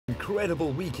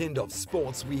incredible weekend of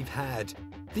sports we've had.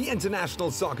 The international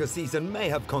soccer season may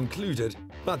have concluded,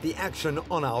 but the action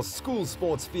on our school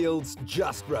sports fields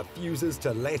just refuses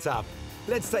to let up.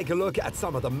 Let's take a look at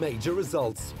some of the major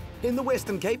results. In the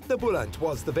Western Cape, the Boland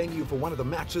was the venue for one of the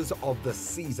matches of the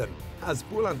season, as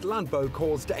Boland Landbou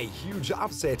caused a huge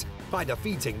upset by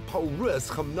defeating Paul Roos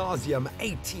Gymnasium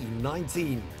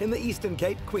 18-19. In the Eastern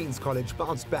Cape, Queen's College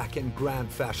bounced back in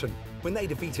grand fashion when they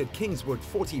defeated Kingswood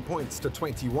 40 points to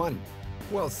 21.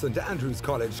 While St Andrews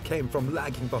College came from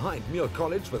lagging behind Muir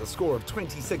College with a score of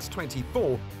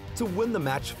 26-24 to win the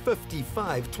match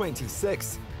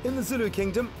 55-26. In the Zulu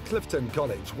Kingdom, Clifton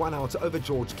College won out over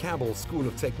George Campbell School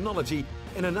of Technology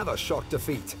in another shock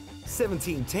defeat.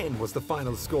 17-10 was the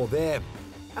final score there.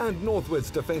 And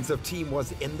Northwood's defensive team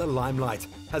was in the limelight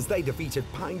as they defeated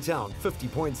Pinetown 50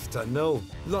 points to 0.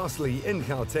 Lastly, in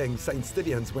Gauteng, St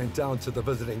Stithians went down to the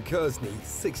visiting Kearsney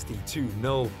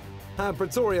 62-0. And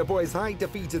Pretoria Boys High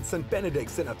defeated St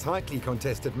Benedict's in a tightly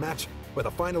contested match with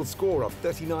a final score of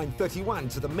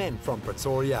 39-31 to the men from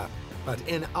Pretoria. But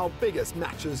in our biggest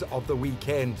matches of the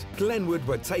weekend, Glenwood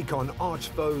would take on arch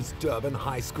foes Durban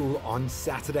High School on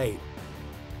Saturday.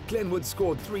 Glenwood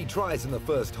scored 3 tries in the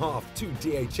first half to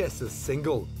DHS's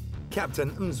single.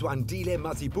 Captain Mzwandile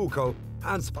Mazibuko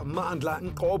and Spamandla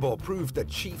Nkobo proved the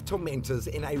chief tormentors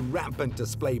in a rampant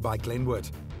display by Glenwood.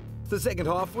 The second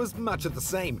half was much of the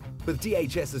same, with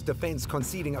DHS's defence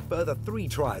conceding a further 3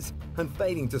 tries and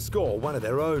failing to score one of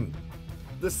their own.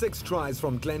 The 6 tries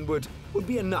from Glenwood would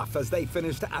be enough as they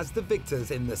finished as the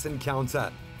victors in this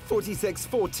encounter.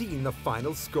 46-14 the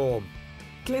final score.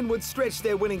 Glenwood stretched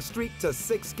their winning streak to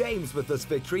 6 games with this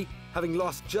victory, having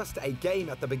lost just a game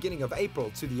at the beginning of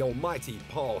April to the almighty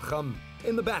Paul Gym.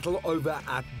 In the battle over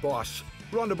at Bosch,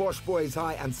 Rondebosch Boys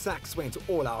High and Sachs went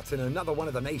all out in another one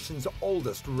of the nation's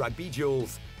oldest rugby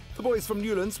duels. The boys from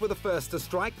Newlands were the first to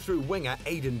strike through winger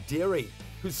Aidan Deary,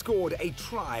 who scored a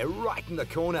try right in the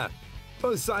corner.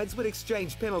 Both sides would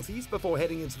exchange penalties before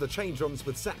heading into the change rooms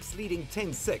with Sachs leading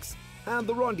 10-6 and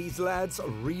the Rondies lads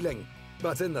reeling.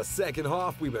 But in the second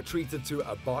half, we were treated to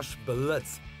a Bosch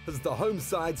blitz as the home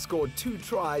side scored 2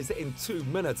 tries in 2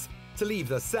 minutes to leave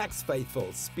the Sachs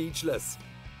faithful speechless.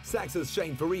 Sachs's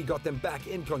Shane Fourie got them back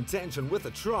in contention with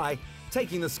a try,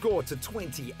 taking the score to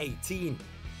 20-18.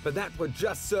 But that would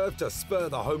just serve to spur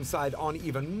the home side on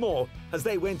even more as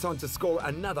they went on to score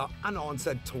another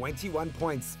unanswered 21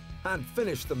 points and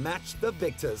finished the match the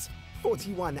victors,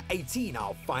 41-18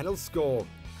 our final score.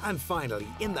 And finally,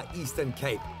 in the Eastern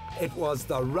Cape, it was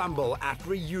the rumble at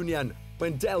Reunion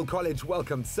when Dale College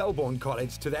welcomed Selborne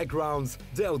College to their grounds.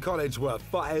 Dale College were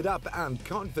fired up and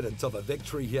confident of a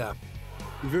victory here.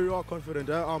 We very are confident.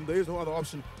 There is no other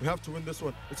option. We have to win this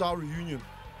one. It's our reunion.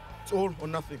 It's all or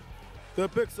nothing. They're a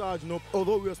big side,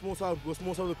 although we're a small side with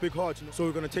a big heart, so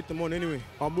we're going to take them on anyway.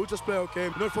 We'll just play our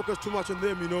game, not focus too much on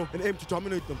them, and aim to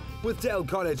dominate them. With Dale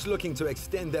College looking to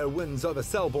extend their wins over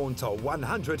Selborne to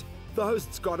 100, the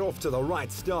hosts got off to the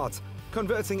right start,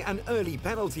 converting an early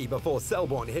penalty before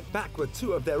Selborne hit back with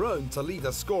 2 of their own to lead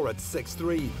the score at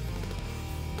 6-3.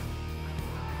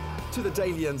 To the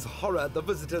Dalians' horror, the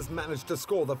visitors managed to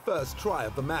score the first try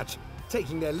of the match,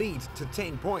 taking their lead to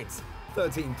 10 points,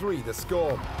 13-3 the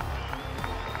score.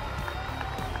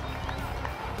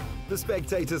 The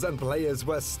spectators and players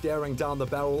were staring down the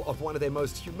barrel of one of their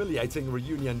most humiliating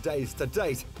reunion days to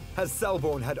date, as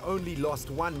Selborne had only lost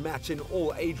 1 match in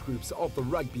all age groups of the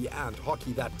rugby and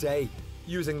hockey that day.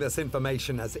 Using this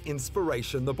information as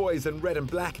inspiration, the boys in red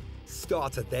and black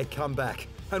started their comeback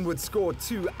and would score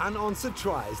 2 unanswered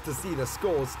tries to see the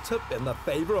scores tip in the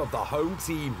favour of the home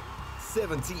team,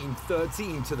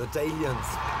 17-13 to the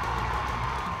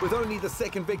Dalians. With only the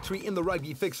second victory in the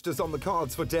rugby fixtures on the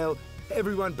cards for Dale,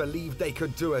 everyone believed they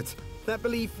could do it. That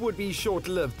belief would be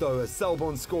short-lived though, as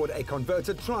Selborne scored a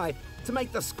converted try to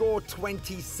make the score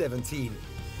 20-17.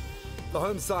 The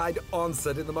home side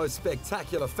answered in the most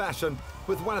spectacular fashion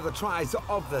with one of the tries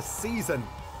of the season,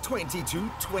 22-20.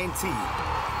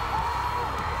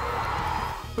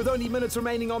 With only minutes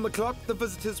remaining on the clock, the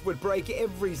visitors would break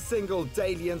every single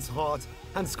Dalian's heart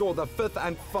and score the 5th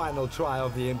and final try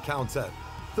of the encounter.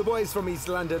 The boys from East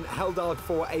London held out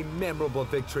for a memorable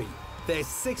victory, their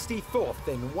 64th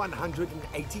in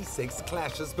 186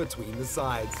 clashes between the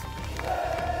sides.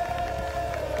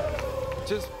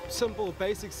 Just simple,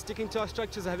 basic, sticking to our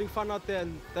structures, having fun out there,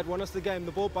 and that won us the game.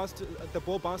 The ball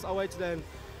bounced our way today, and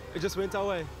it just went our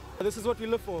way. This is what we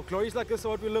live for. Glories like this are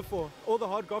what we live for. All the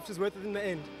hard graft is worth it in the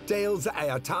end. Dale's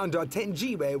Ayatanda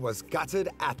Tenjiwe was gutted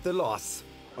at the loss.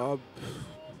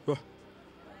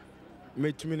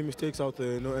 Made too many mistakes out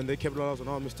there, and they capitalized on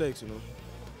our mistakes,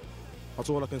 That's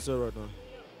all I can say right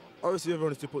now. Obviously,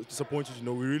 everyone is disappointed.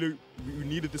 We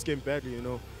needed this game badly.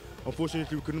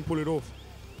 Unfortunately, we couldn't pull it off.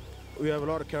 We have a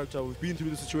lot of character. We've been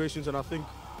through the situations, and I think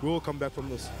we'll come back from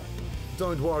this.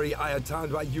 Don't worry,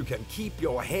 Ayatandwa, you can keep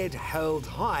your head held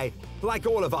high. Like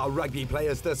all of our rugby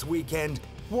players this weekend,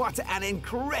 what an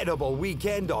incredible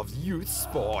weekend of youth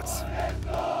sports.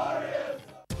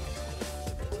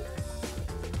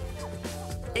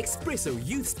 Expresso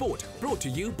Youth Sport, brought to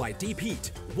you by Deep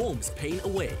Heat, warms pain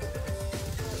away.